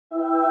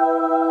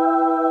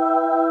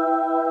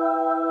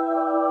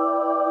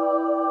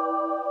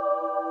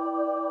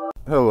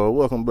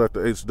welcome back to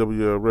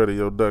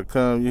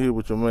HWLRADIO.COM. You're here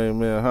with your main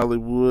man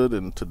Hollywood,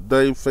 and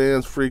today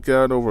fans freak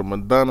out over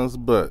Madonna's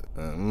butt.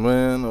 And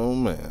man, oh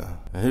man,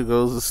 and here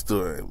goes the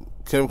story.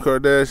 Kim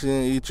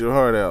Kardashian, eat your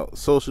heart out.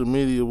 Social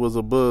media was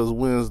abuzz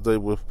Wednesday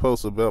with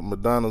posts about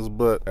Madonna's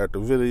butt after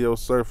video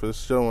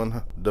surfaced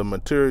showing the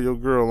material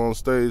girl on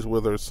stage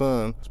with her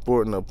son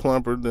sporting a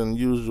plumper than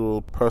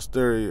usual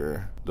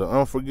posterior. The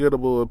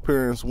unforgettable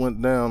appearance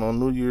went down on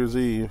New Year's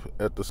Eve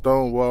at the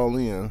Stonewall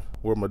Inn,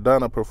 where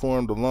Madonna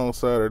performed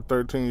alongside her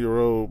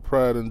 13-year-old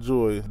pride and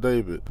joy,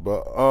 David.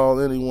 But all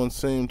anyone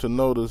seemed to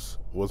notice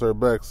was her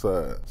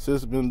backside.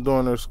 Sis been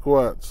doing her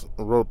squats,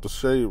 wrote the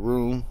Shade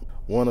Room,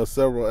 one of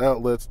several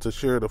outlets to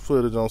share the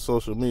footage on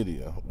social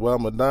media. While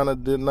Madonna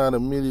did not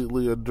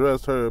immediately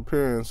address her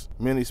appearance,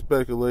 many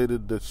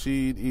speculated that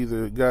she'd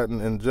either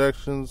gotten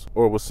injections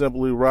or was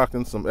simply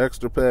rocking some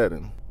extra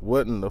padding.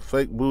 What in the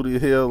fake booty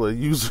hell, a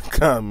user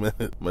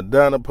commented.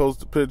 Madonna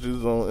posted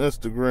pictures on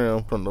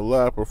Instagram from the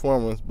live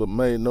performance but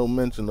made no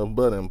mention of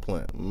butt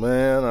implant.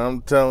 Man,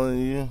 I'm telling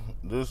you,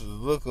 this is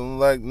looking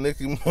like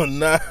Nicki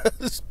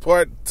Minaj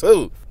part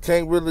 2.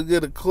 Can't really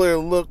get a clear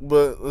look,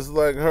 but it's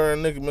like her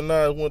and Nicki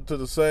Minaj went to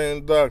the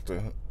same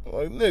doctor.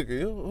 Like,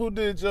 Nicki, who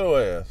did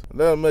your ass?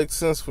 That makes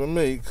sense for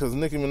me, because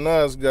Nicki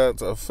Minaj got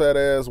a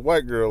fat-ass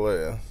white girl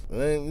ass. It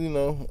ain't,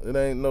 it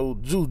ain't no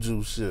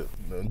juju shit.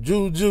 Now,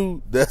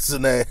 juju, that's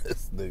an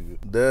ass, nigga.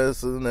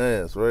 That's an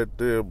ass right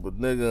there. But,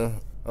 nigga,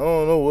 I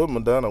don't know what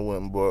Madonna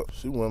went and bought.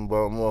 She went and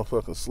bought a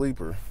motherfucking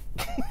sleeper.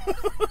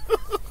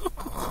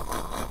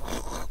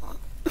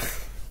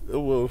 That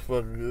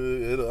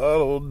motherfucker, I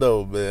don't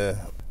know, man.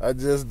 I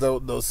just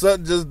don't know.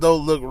 Something just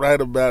don't look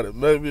right about it.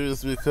 Maybe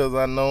it's because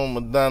I know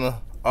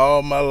Madonna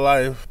all my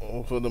life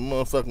for the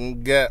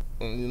motherfucking gap,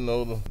 and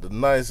the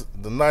nice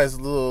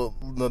little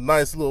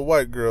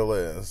white girl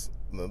ass.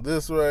 Now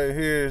this right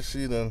here,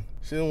 she done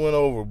went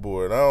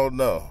overboard. I don't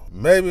know.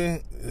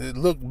 Maybe it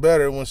looked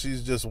better when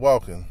she's just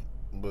walking,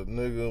 but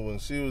nigga, when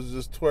she was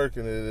just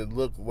twerking it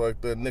looked like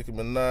that Nicki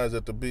Minaj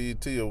at the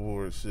BET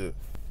Awards shit.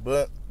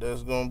 But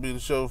that's going to be the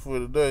show for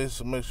today,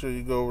 so make sure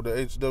you go over to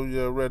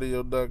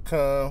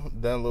HWLRADIO.com,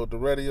 download the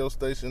radio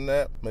station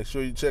app, make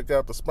sure you check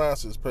out the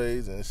sponsors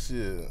page and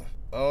shit.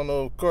 I don't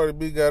know if Cardi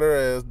B got her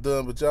ass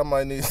done, but y'all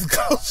might need to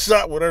go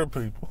shop with her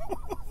people.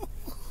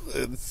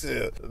 And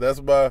shit,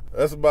 that's my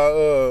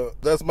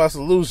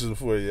solution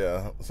for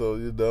y'all.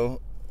 So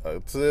I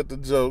said the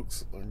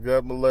jokes,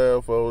 got my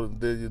laugh over, and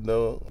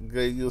then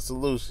gave you a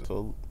solution.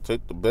 So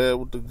take the bad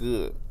with the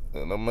good,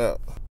 and I'm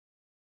out.